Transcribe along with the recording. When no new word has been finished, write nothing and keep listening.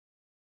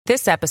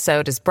This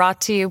episode is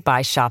brought to you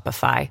by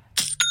Shopify.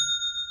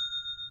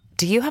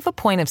 Do you have a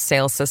point of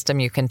sale system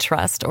you can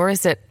trust, or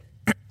is it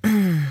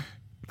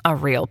a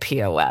real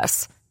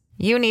POS?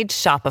 You need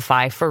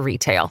Shopify for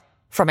retail.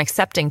 From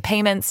accepting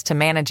payments to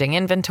managing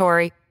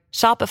inventory,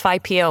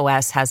 Shopify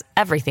POS has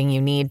everything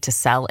you need to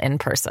sell in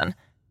person.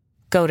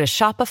 Go to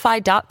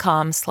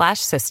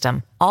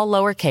shopify.com/system, all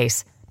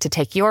lowercase, to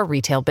take your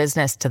retail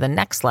business to the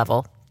next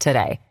level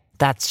today.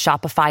 That's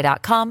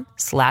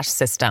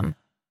shopify.com/system.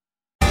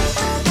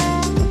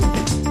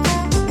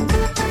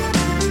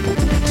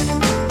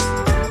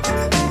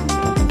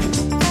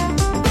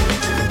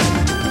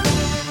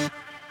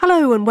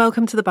 Hello and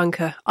welcome to The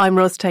Bunker. I'm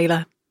Ros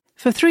Taylor.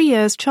 For 3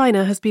 years,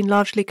 China has been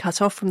largely cut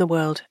off from the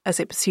world as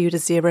it pursued a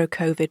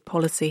zero-COVID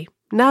policy.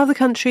 Now the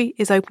country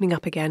is opening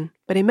up again,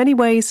 but in many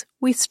ways,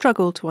 we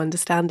struggle to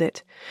understand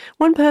it.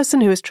 One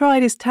person who has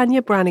tried is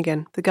Tanya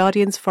Branigan, The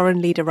Guardian's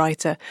foreign leader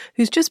writer,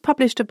 who's just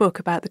published a book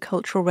about the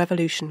Cultural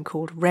Revolution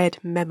called Red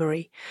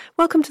Memory.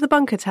 Welcome to The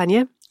Bunker,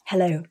 Tanya.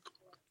 Hello.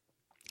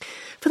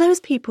 For those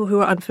people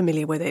who are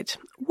unfamiliar with it,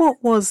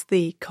 what was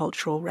the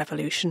Cultural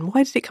Revolution?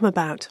 Why did it come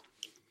about?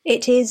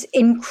 It is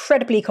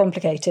incredibly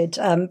complicated,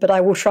 but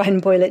I will try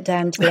and boil it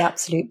down to the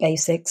absolute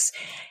basics.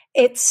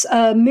 It's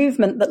a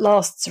movement that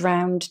lasts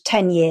around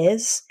 10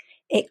 years.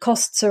 It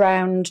costs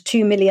around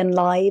 2 million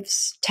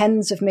lives.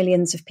 Tens of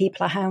millions of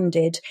people are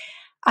hounded.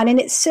 And in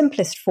its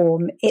simplest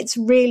form, it's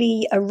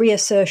really a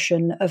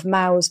reassertion of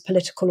Mao's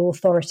political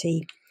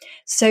authority.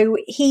 So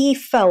he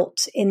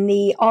felt in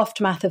the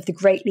aftermath of the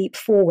Great Leap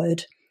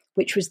Forward,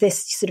 which was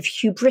this sort of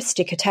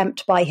hubristic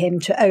attempt by him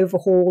to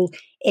overhaul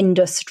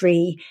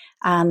industry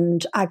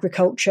and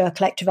agriculture,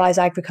 collectivize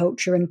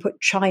agriculture, and put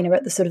China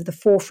at the sort of the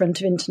forefront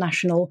of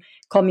international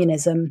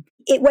communism.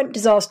 It went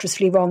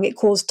disastrously wrong. It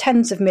caused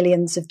tens of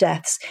millions of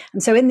deaths.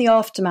 And so in the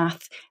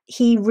aftermath,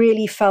 he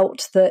really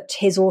felt that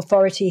his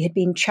authority had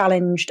been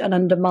challenged and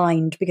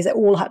undermined because it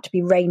all had to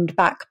be reined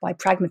back by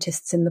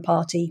pragmatists in the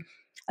party.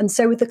 And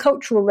so with the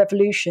Cultural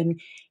Revolution,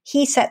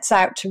 he sets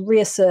out to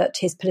reassert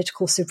his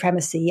political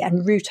supremacy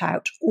and root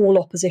out all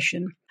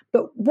opposition.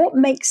 But what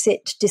makes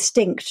it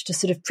distinct to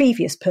sort of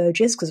previous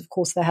purges, because of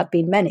course there had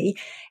been many,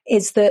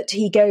 is that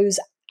he goes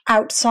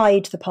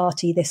outside the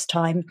party this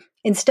time.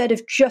 Instead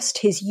of just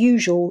his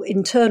usual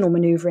internal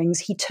maneuverings,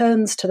 he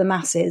turns to the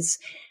masses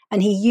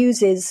and he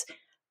uses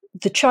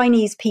the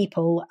Chinese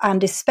people,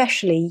 and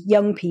especially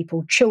young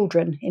people,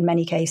 children in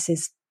many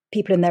cases,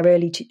 people in their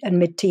early and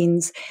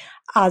mid-teens,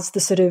 as the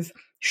sort of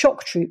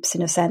shock troops,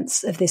 in a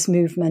sense, of this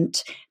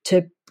movement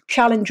to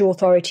challenge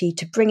authority,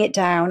 to bring it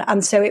down.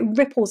 And so it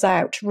ripples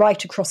out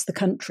right across the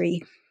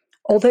country.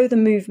 Although the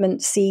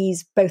movement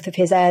sees both of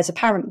his heirs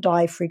apparent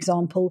die, for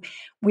example,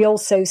 we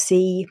also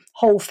see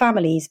whole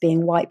families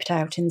being wiped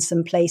out in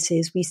some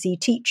places. We see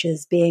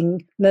teachers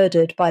being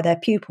murdered by their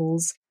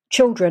pupils,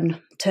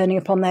 children turning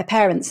upon their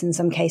parents in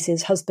some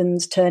cases,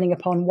 husbands turning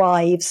upon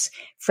wives,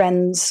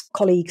 friends,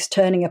 colleagues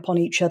turning upon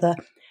each other.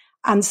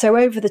 And so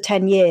over the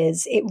 10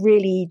 years, it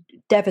really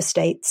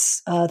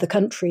devastates the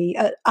country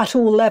at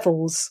all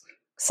levels,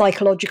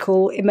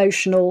 psychological,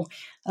 emotional.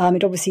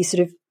 It obviously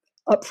sort of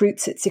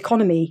uproots its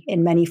economy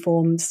in many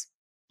forms.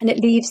 And it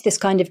leaves this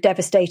kind of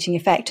devastating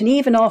effect. And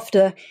even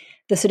after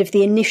the sort of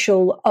the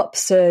initial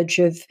upsurge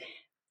of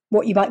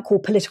what you might call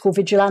political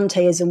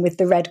vigilanteism with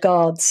the Red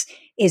Guards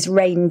is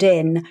reined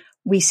in,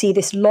 we see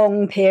this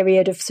long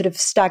period of sort of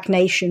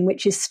stagnation,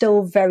 which is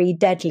still very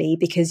deadly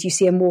because you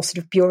see a more sort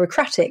of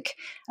bureaucratic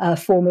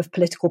form of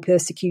political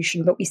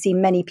persecution, but we see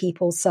many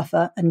people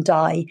suffer and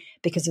die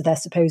because of their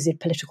supposed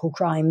political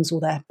crimes or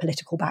their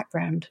political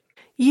background.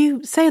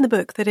 You say in the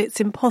book that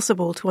it's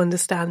impossible to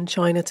understand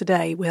China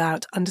today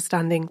without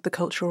understanding the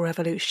Cultural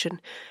Revolution,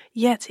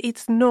 yet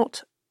it's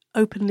not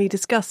openly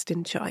discussed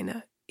in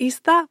China. Is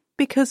that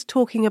because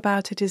talking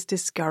about it is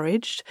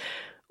discouraged?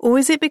 Or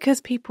is it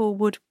because people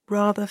would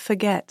rather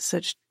forget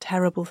such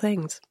terrible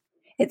things?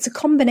 It's a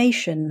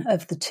combination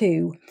of the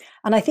two.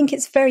 And I think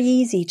it's very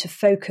easy to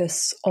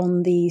focus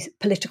on the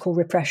political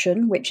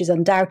repression, which is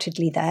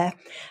undoubtedly there.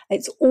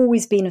 It's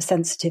always been a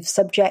sensitive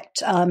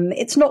subject.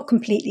 It's not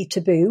completely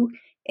taboo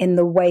in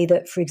the way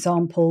that, for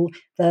example,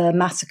 the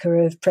massacre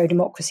of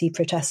pro-democracy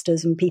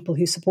protesters and people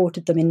who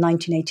supported them in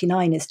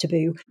 1989 is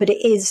taboo. But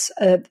it is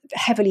a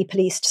heavily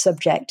policed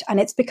subject,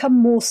 and it's become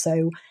more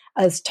so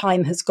as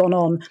time has gone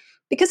on.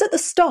 Because at the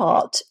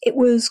start, it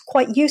was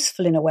quite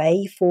useful in a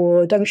way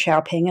for Deng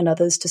Xiaoping and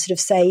others to sort of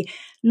say,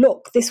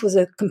 look, this was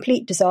a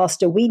complete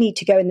disaster. We need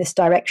to go in this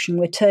direction.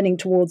 We're turning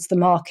towards the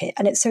market.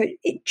 And it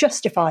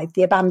justified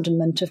the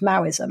abandonment of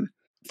Maoism.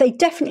 They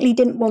definitely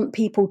didn't want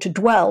people to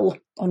dwell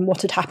on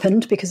what had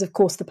happened because, of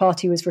course, the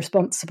party was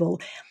responsible.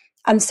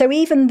 And so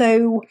even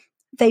though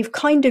they've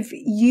kind of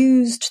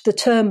used the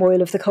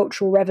turmoil of the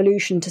Cultural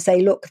Revolution to say,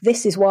 look,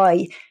 this is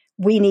why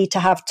we need to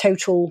have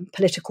total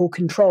political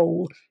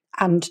control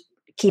and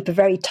keep a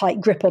very tight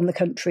grip on the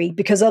country,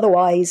 because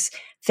otherwise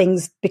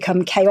things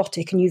become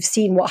chaotic, and you've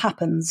seen what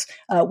happens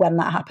when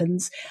that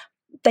happens.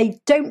 They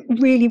don't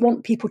really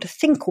want people to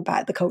think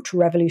about the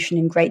Cultural Revolution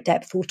in great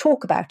depth or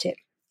talk about it.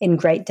 in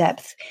great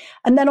depth.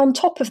 And then on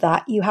top of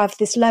that, you have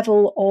this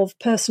level of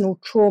personal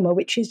trauma,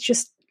 which is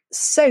just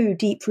so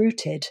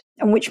deep-rooted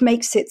and which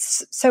makes it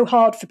so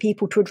hard for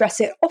people to address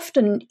it.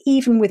 Often,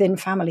 even within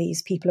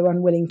families, people are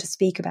unwilling to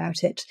speak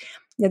about it.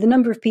 You know, the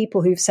number of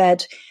people who've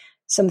said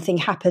something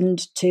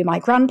happened to my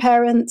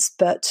grandparents,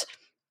 but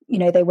you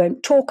know, they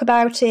won't talk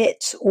about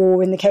it,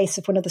 or in the case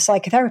of one of the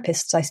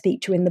psychotherapists I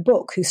speak to in the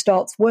book who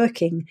starts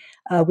working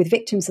with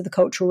victims of the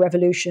Cultural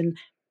Revolution.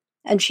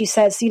 And she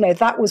says, you know,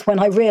 that was when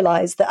I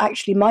realised that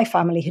actually my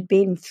family had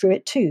been through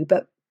it too,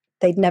 but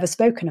they'd never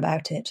spoken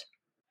about it.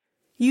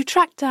 You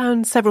tracked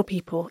down several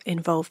people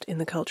involved in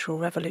the Cultural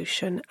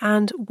Revolution,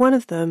 and one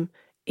of them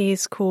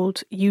is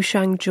called Yu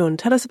Shangjun.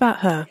 Tell us about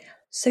her.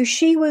 So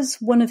she was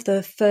one of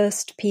the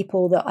first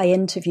people that I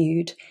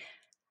interviewed.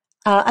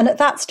 And at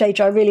that stage,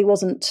 I really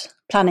wasn't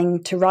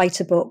planning to write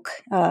a book.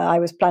 I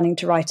was planning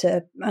to write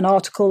an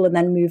article and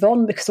then move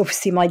on, because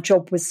obviously my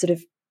job was sort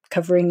of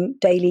covering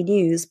daily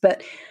news.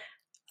 But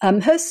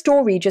her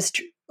story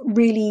just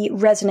really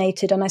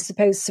resonated and I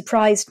suppose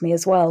surprised me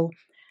as well.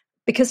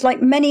 Because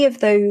like many of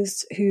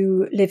those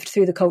who lived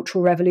through the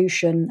Cultural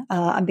Revolution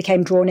and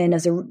became drawn in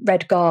as a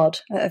Red Guard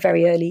at a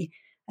very early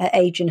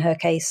age, in her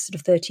case, sort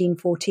of 13,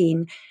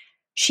 14,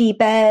 she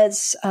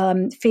bears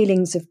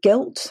feelings of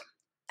guilt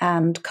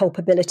and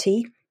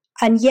culpability.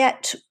 And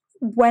yet,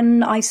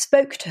 when I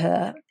spoke to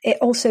her, it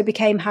also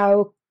became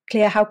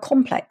clear how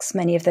complex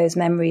many of those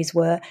memories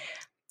were.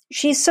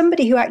 She's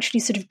somebody who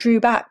actually sort of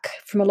drew back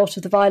from a lot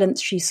of the violence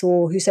she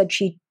saw, who said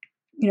she,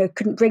 you know,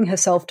 couldn't bring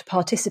herself to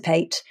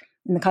participate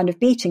in the kind of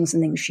beatings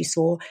and things she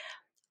saw.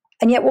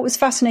 And yet what was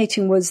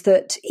fascinating was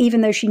that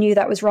even though she knew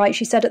that was right,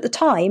 she said at the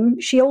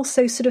time, she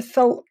also sort of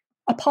felt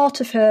a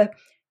part of her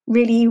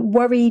really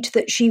worried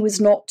that she was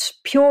not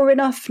pure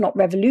enough, not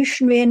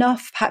revolutionary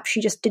enough. Perhaps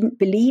she just didn't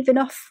believe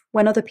enough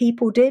when other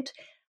people did.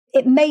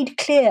 It made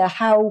clear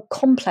how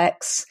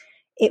complex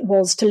it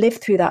was to live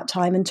through that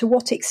time and to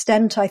what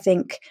extent, I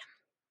think,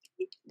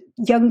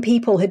 young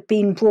people had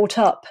been brought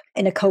up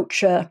in a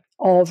culture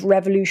of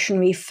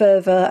revolutionary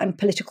fervour and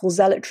political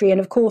zealotry, and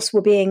of course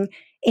were being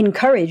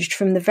encouraged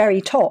from the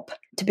very top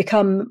to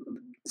become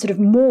sort of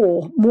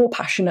more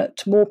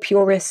passionate, more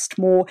purist,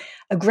 more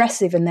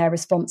aggressive in their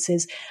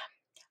responses.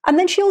 And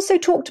then she also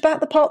talked about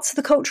the parts of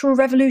the Cultural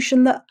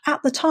Revolution that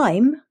at the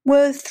time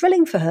were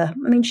thrilling for her.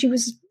 I mean, she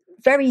was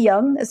very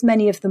young, as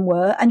many of them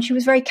were, and she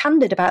was very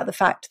candid about the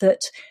fact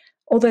that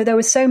although there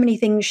were so many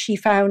things she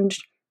found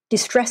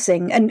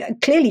distressing and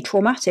clearly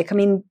traumatic, I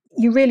mean,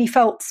 you really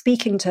felt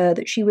speaking to her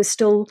that she was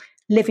still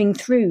living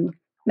through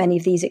many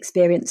of these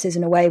experiences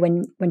in a way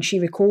when she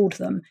recalled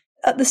them.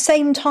 At the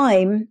same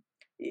time,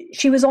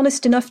 she was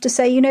honest enough to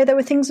say, you know, there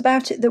were things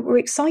about it that were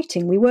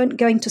exciting. We weren't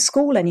going to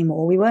school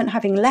anymore. We weren't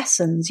having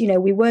lessons. You know,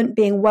 we weren't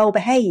being well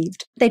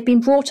behaved. They'd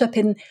been brought up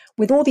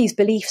with all these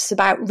beliefs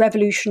about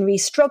revolutionary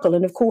struggle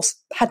and, of course,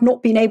 had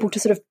not been able to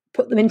sort of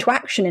put them into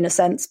action in a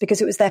sense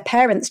because it was their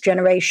parents'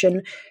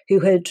 generation who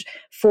had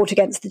fought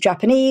against the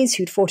Japanese,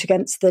 who'd fought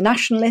against the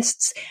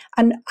nationalists.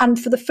 And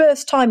for the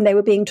first time, they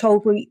were being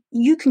told, well,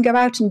 you can go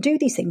out and do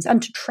these things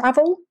and to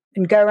travel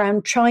and go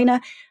around China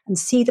and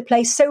see the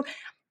place. So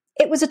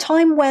it was a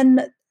time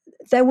when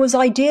there was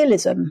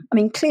idealism. I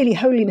mean, clearly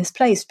wholly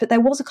misplaced, but there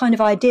was a kind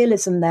of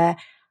idealism there.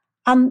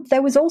 And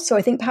there was also,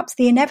 I think, perhaps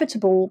the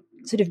inevitable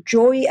sort of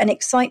joy and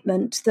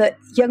excitement that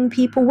young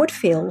people would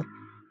feel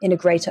in a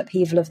great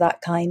upheaval of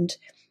that kind.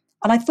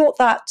 And I thought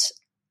that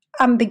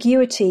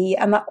ambiguity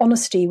and that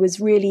honesty was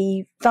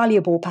really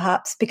valuable,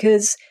 perhaps,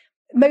 because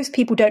most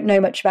people don't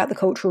know much about the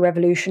Cultural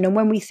Revolution. And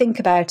when we think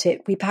about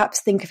it, we perhaps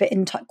think of it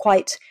in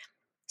quite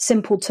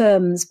simple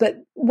terms. But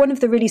one of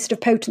the really sort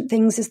of potent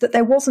things is that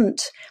there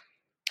wasn't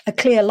a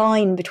clear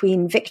line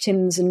between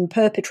victims and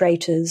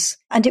perpetrators.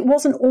 And it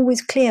wasn't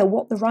always clear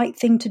what the right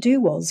thing to do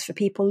was for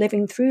people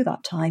living through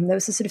that time. There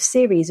was a sort of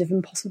series of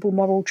impossible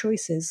moral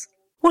choices.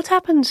 What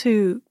happened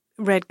to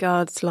Red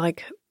Guards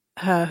like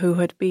her who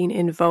had been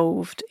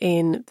involved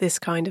in this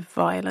kind of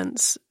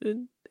violence?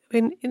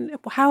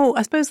 How,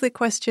 I suppose the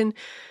question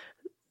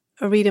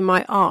a reader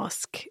might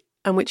ask,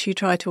 and which you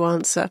try to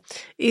answer,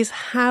 is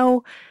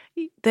how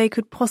they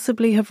could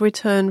possibly have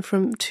returned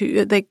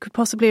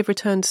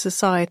to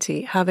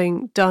society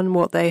having done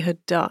what they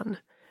had done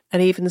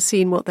and even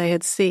seen what they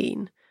had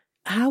seen.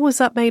 How was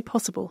that made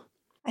possible?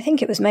 I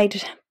think it was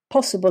made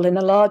possible in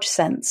a large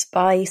sense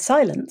by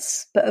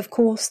silence. But of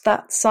course,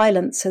 that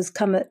silence has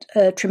come at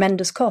a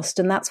tremendous cost.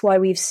 And that's why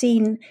we've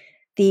seen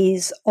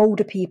these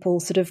older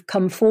people sort of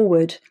come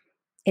forward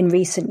in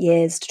recent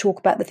years to talk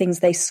about the things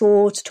they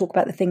saw, to talk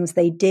about the things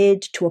they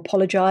did, to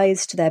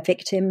apologise to their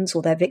victims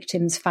or their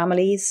victims'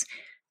 families.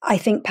 I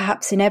think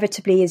perhaps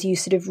inevitably as you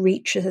sort of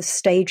reach a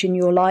stage in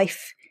your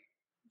life,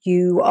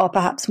 you are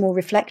perhaps more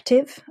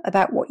reflective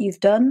about what you've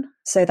done.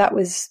 So that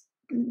was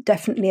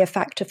definitely a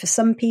factor for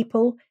some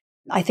people.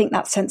 I think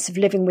that sense of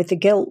living with the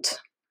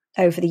guilt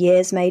over the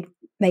years made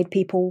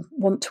people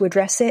want to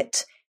address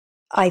it.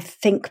 I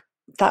think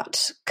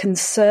that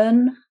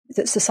concern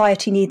that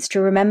society needs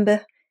to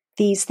remember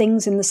these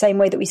things in the same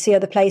way that we see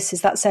other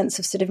places, that sense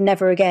of sort of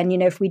never again, you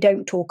know, if we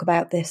don't talk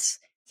about this,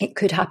 it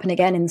could happen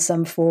again in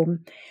some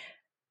form.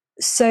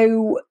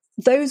 So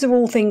those are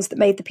all things that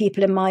made the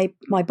people in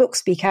my book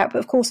speak out. But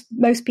of course,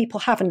 most people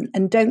haven't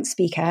and don't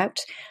speak out.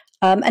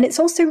 And it's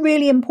also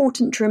really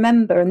important to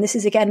remember, and this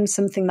is again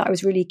something that I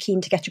was really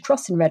keen to get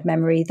across in Red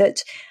Memory,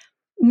 that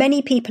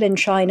many people in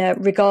China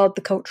regard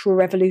the Cultural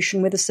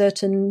Revolution with a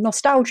certain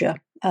nostalgia.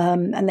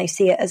 And they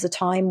see it as a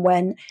time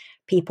when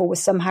people were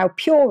somehow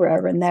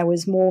purer and there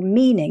was more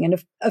meaning.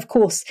 And of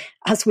course,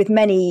 as with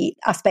many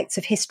aspects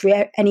of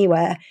history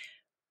anywhere,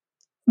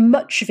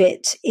 much of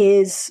it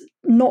is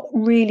not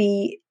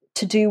really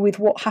to do with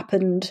what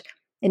happened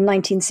in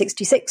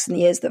 1966 and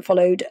the years that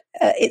followed.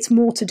 It's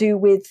more to do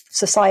with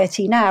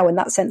society now, and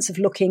that sense of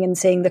looking and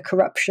seeing the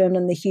corruption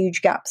and the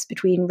huge gaps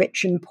between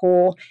rich and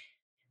poor,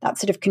 that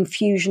sort of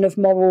confusion of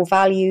moral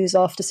values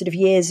after sort of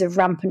years of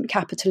rampant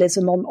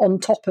capitalism on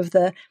top of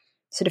the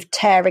sort of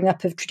tearing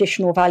up of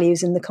traditional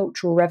values in the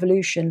Cultural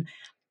Revolution.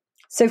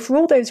 So for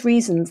all those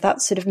reasons,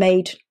 that sort of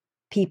made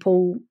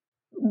people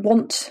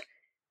want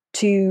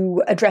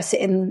to address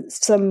it in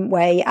some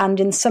way, and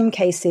in some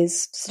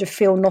cases sort of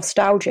feel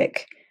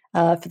nostalgic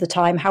for the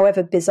time,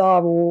 however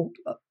bizarre or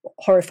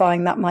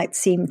horrifying that might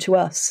seem to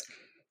us.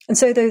 And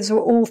so those are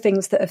all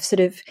things that have sort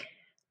of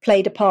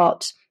played a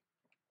part.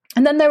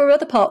 And then there were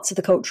other parts of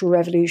the Cultural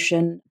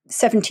Revolution.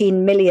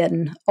 17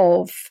 million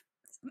of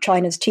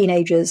China's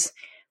teenagers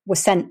were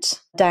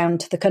sent down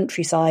to the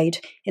countryside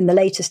in the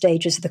later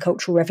stages of the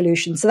Cultural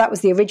Revolution. So that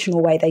was the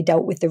original way they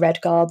dealt with the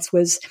Red Guards,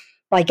 was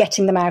by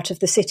getting them out of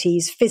the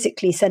cities,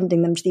 physically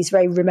sending them to these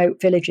very remote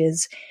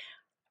villages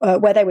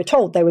where they were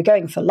told they were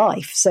going for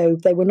life. So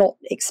they were not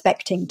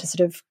expecting to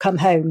sort of come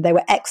home. They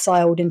were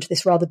exiled into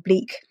this rather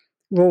bleak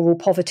rural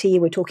poverty.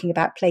 We're talking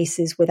about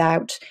places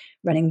without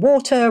running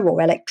water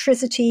or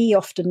electricity,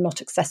 often not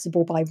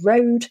accessible by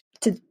road,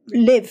 to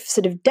live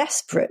sort of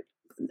desperate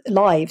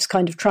lives,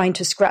 kind of trying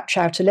to scratch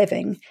out a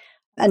living.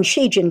 And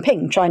Xi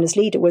Jinping, China's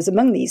leader, was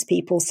among these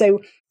people. So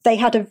they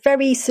had a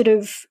very sort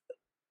of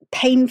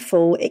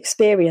painful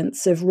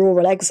experience of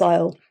rural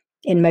exile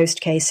in most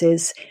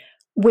cases,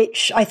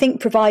 which I think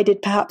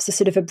provided perhaps a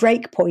sort of a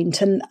break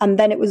point. And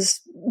then it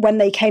was, when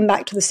they came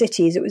back to the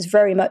cities, it was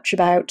very much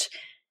about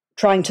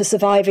trying to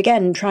survive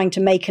again, trying to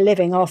make a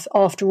living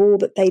after all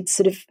that they'd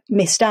sort of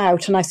missed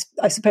out. And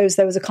I suppose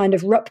there was a kind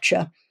of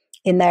rupture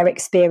in their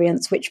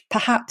experience, which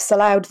perhaps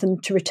allowed them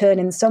to return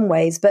in some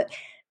ways. But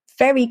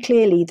very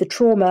clearly, the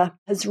trauma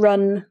has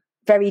run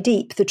very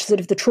deep, the sort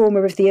of the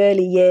trauma of the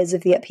early years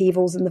of the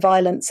upheavals and the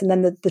violence, and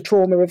then the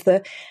trauma of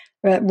the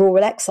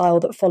rural exile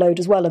that followed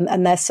as well,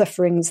 and their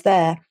sufferings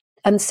there.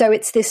 And so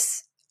it's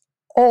this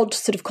odd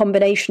sort of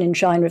combination in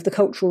China of the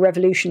Cultural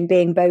Revolution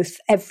being both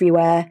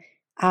everywhere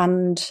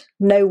and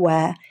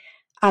nowhere,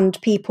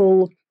 and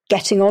people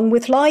getting on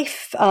with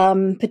life,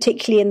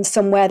 particularly in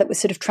somewhere that was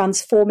sort of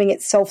transforming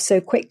itself so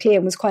quickly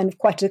and was kind of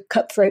quite a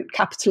cutthroat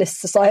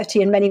capitalist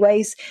society in many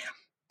ways.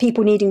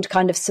 People needing to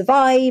kind of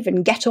survive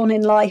and get on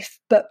in life,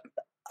 but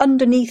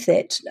underneath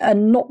it,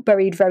 and not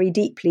buried very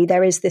deeply,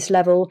 there is this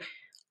level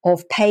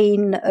of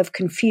pain, of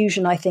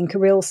confusion, I think, a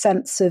real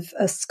sense of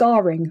a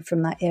scarring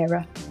from that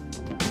era.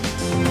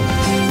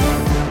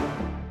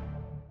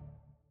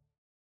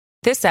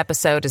 This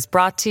episode is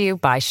brought to you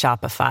by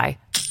Shopify.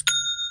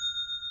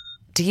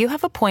 Do you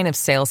have a point of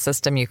sale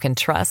system you can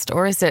trust,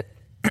 or is it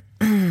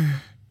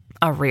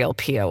a real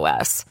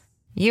POS?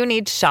 You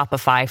need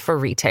Shopify for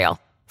retail.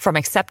 From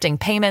accepting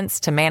payments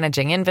to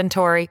managing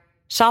inventory,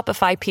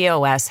 Shopify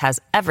POS has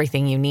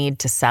everything you need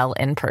to sell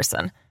in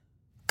person.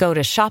 Go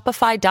to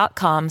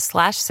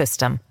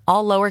shopify.com/system,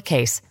 all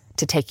lowercase,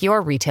 to take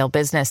your retail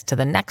business to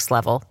the next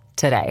level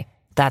today.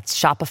 That's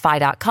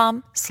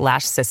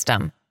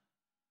shopify.com/system.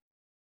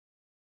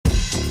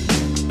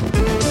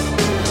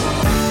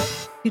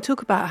 You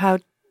talk about how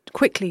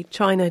quickly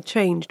China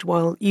changed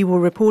while you were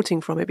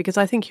reporting from it, because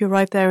I think you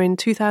arrived there in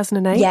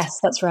 2008.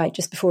 Yes, that's right,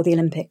 just before the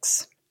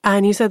Olympics.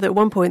 And you said that at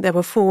one point there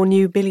were 4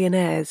 new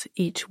billionaires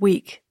each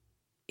week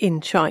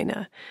in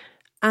China.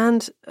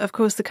 And, of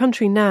course, the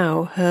country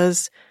now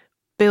has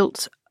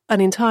built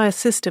an entire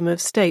system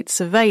of state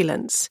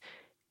surveillance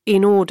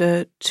in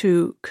order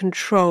to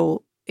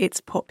control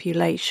its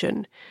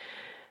population.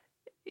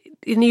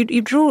 And you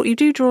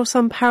do draw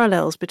some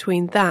parallels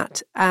between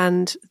that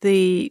and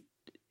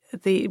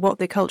what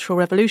the Cultural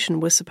Revolution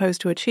was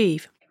supposed to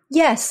achieve.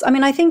 Yes, I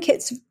mean, I think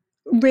it's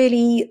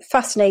really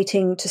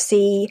fascinating to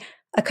see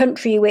a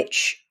country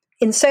which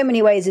in so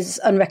many ways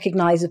is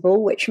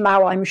unrecognisable, which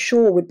Mao, I'm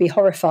sure, would be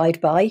horrified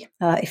by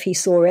if he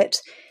saw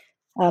it.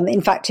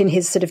 In fact, in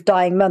his sort of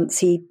dying months,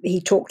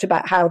 he talked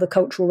about how the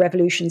Cultural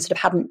Revolution sort of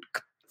hadn't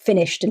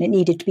finished and it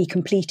needed to be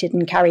completed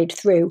and carried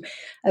through.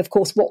 Of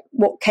course,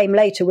 what came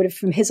later would have,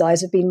 from his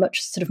eyes, have been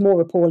much sort of more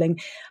appalling.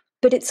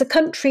 But it's a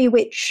country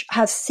which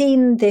has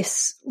seen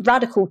this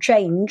radical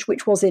change,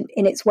 which was in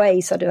its way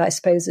sort of, I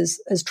suppose,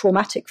 as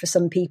traumatic for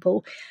some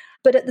people.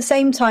 But at the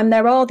same time,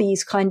 there are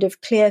these kind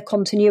of clear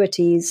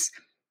continuities,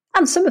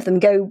 and some of them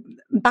go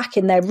back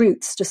in their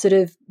roots to sort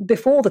of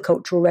before the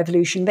Cultural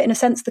Revolution. But in a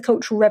sense, the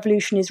Cultural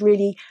Revolution is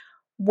really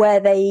where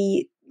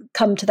they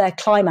come to their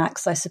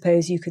climax, I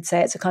suppose you could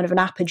say. It's a kind of an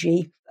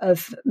apogee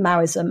of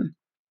Maoism.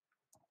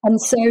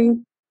 And so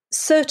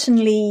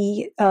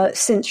certainly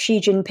since Xi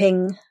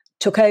Jinping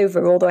took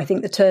over, although I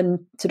think the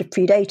turn sort of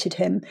predated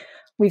him,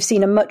 we've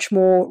seen a much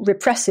more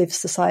repressive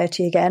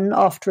society again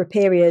after a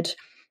period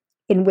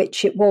in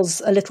which it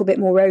was a little bit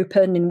more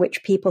open, in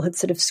which people had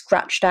sort of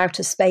scratched out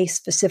a space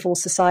for civil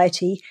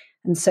society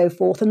and so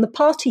forth. And the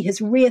party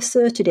has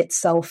reasserted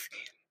itself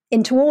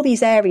into all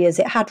these areas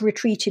it had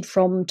retreated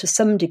from to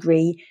some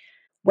degree,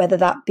 whether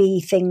that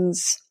be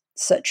things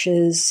such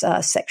as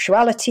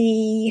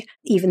sexuality,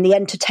 even the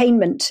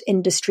entertainment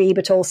industry,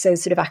 but also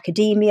sort of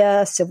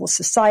academia, civil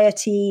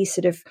society,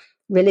 sort of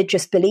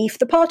religious belief.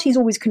 The party's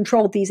always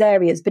controlled these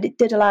areas, but it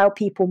did allow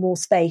people more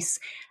space.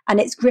 And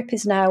its grip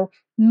is now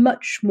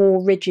much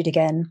more rigid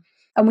again.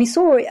 And we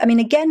saw, I mean,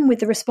 again, with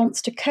the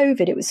response to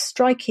COVID, it was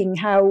striking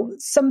how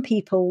some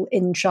people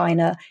in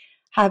China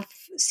have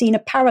seen a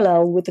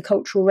parallel with the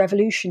Cultural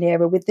Revolution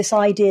era, with this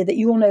idea that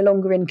you're no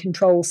longer in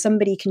control.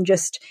 Somebody can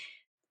just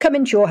come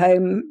into your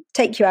home,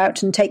 take you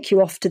out and take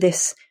you off to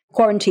this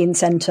quarantine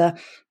centre.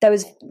 There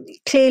was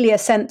clearly a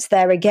sense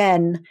there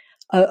again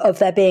of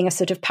there being a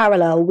sort of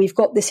parallel. We've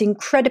got this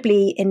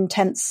incredibly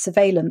intense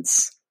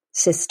surveillance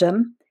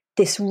system,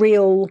 this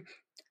real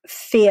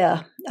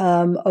fear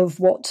of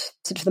what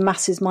sort of the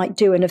masses might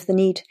do and of the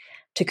need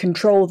to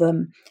control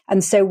them.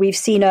 And so we've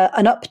seen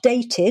an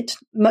updated,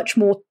 much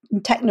more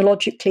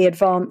technologically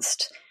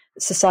advanced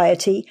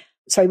society.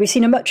 Sorry, we've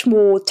seen a much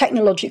more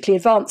technologically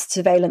advanced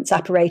surveillance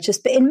apparatus,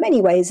 but in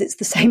many ways it's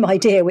the same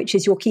idea, which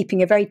is you're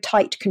keeping a very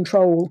tight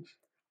control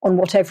on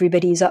what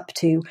everybody's up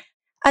to.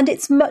 And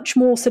it's much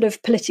more sort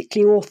of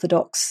politically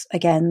orthodox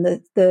again.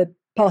 The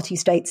party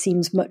state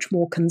seems much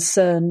more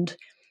concerned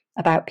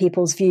about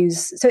people's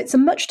views. So it's a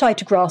much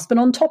tighter grasp. And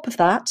on top of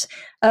that,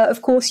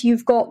 of course,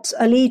 you've got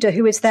a leader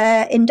who is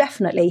there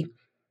indefinitely,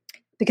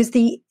 because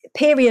the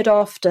period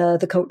after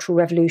the Cultural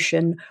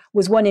Revolution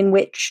was one in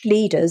which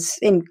leaders,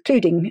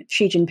 including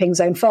Xi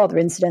Jinping's own father,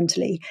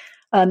 incidentally,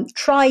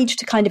 tried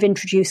to kind of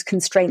introduce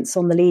constraints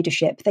on the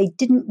leadership. They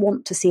didn't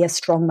want to see a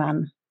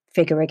strongman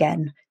figure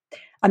again.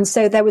 And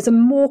so there was a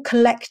more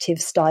collective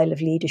style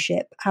of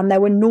leadership, and there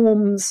were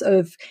norms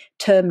of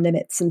term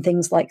limits and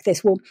things like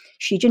this. Well,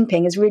 Xi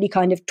Jinping has really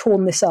kind of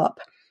torn this up.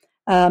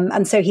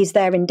 And so he's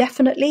there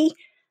indefinitely.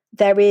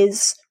 There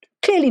is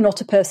clearly not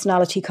a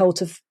personality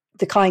cult of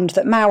the kind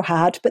that Mao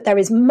had, but there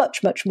is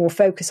much, much more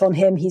focus on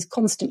him. He's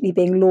constantly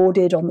being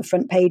lauded on the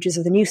front pages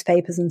of the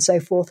newspapers and so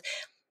forth.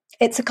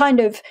 It's a kind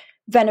of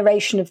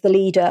veneration of the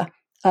leader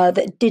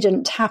that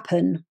didn't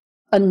happen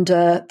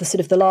under the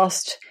sort of the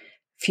last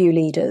few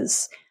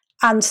leaders.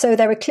 And so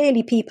there are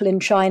clearly people in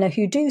China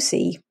who do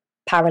see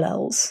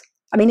parallels.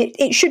 I mean,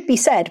 it should be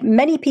said,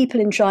 many people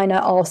in China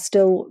are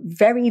still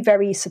very,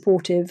 very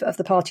supportive of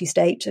the party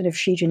state and of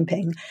Xi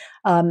Jinping,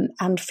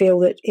 and feel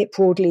that it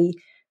broadly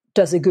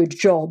does a good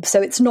job.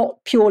 So it's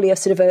not purely a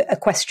sort of a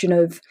question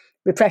of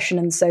repression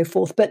and so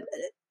forth. But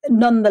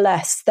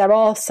nonetheless, there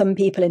are some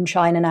people in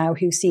China now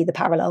who see the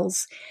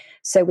parallels.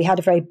 So we had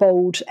a very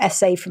bold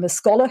essay from a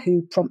scholar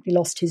who promptly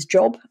lost his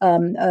job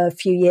a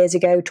few years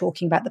ago,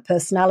 talking about the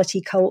personality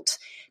cult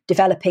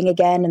developing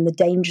again and the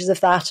dangers of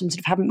that, and sort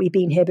of haven't we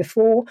been here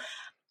before?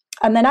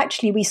 And then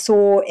actually we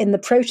saw in the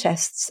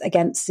protests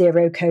against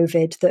zero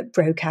COVID that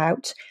broke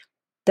out,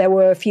 there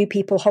were a few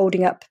people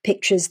holding up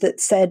pictures that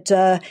said,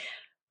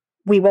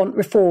 we want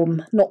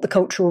reform, not the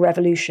Cultural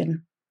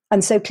Revolution.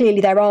 And so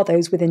clearly there are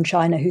those within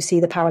China who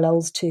see the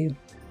parallels too.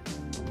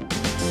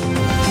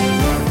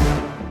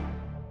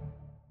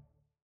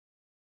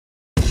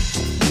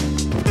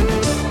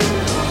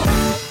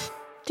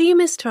 Do you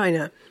miss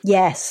China?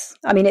 Yes.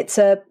 I mean, it's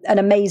an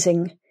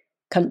amazing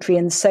country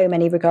in so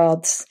many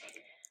regards.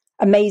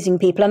 Amazing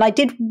people. And I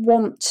did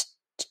want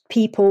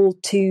people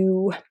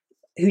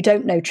who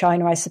don't know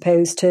China, I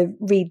suppose, to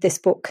read this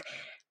book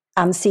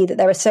and see that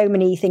there are so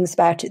many things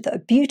about it that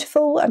are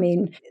beautiful. I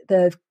mean,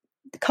 the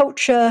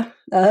culture,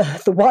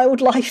 the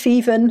wildlife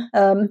even,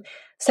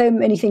 so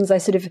many things I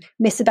sort of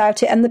miss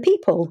about it. And the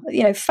people,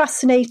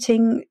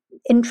 fascinating,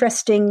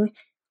 interesting,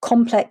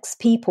 complex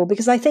people,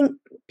 because I think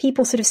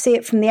people sort of see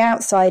it from the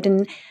outside,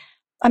 and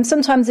I'm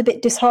sometimes a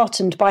bit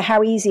disheartened by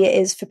how easy it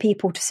is for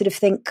people to sort of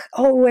think,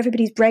 oh,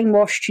 everybody's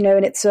brainwashed,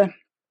 and it's a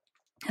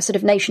sort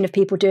of nation of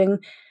people doing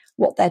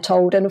what they're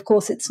told. And of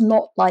course, it's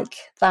not like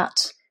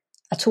that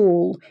at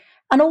all.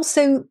 And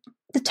also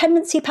the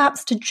tendency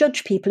perhaps to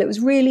judge people. It was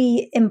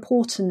really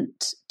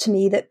important to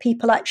me that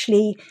people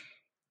actually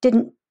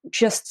didn't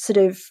just sort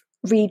of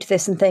read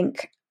this and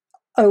think,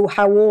 oh,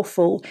 how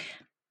awful.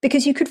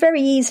 Because you could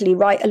very easily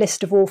write a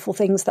list of awful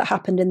things that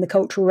happened in the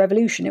Cultural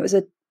Revolution. It was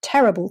a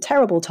terrible,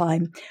 terrible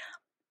time.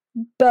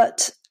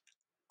 But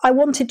I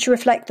wanted to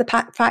reflect the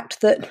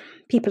fact that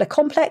people are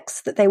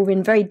complex, that they were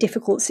in very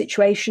difficult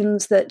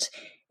situations, that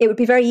it would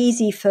be very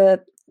easy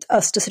for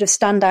us to sort of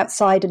stand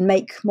outside and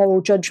make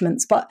moral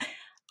judgments. But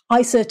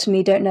I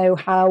certainly don't know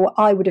how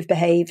I would have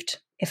behaved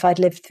if I'd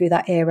lived through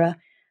that era.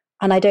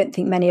 And I don't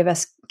think many of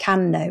us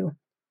can know.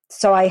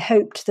 So I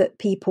hoped that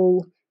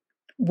people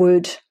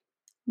would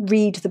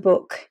read the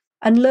book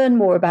and learn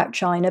more about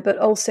China, but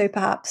also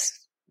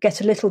perhaps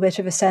get a little bit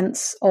of a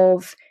sense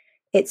of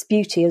its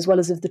beauty as well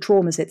as of the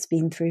traumas it's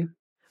been through.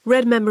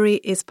 Red Memory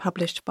is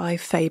published by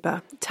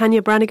Faber.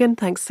 Tanya Branigan,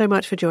 thanks so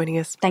much for joining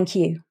us. Thank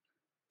you.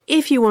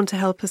 If you want to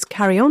help us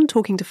carry on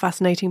talking to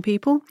fascinating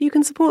people, you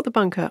can support The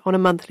Bunker on a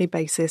monthly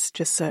basis.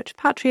 Just search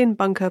Patreon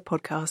Bunker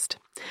Podcast.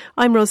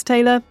 I'm Ros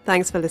Taylor.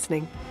 Thanks for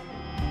listening.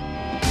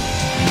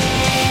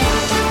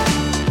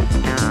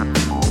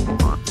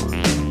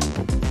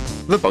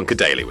 The Bunker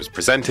Daily was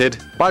presented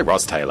by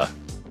Ros Taylor.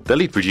 The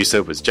lead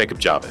producer was Jacob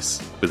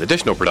Jarvis, with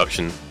additional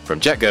production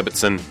from Jet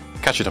Gerbertson,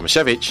 Kasia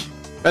Tomaszewicz,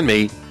 and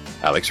me,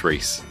 Alex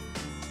Rees.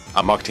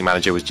 Our marketing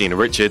manager was Gina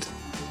Richard.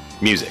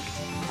 Music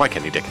by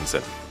Kenny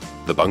Dickinson.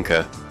 The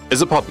Bunker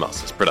is a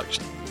Podmasters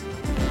production.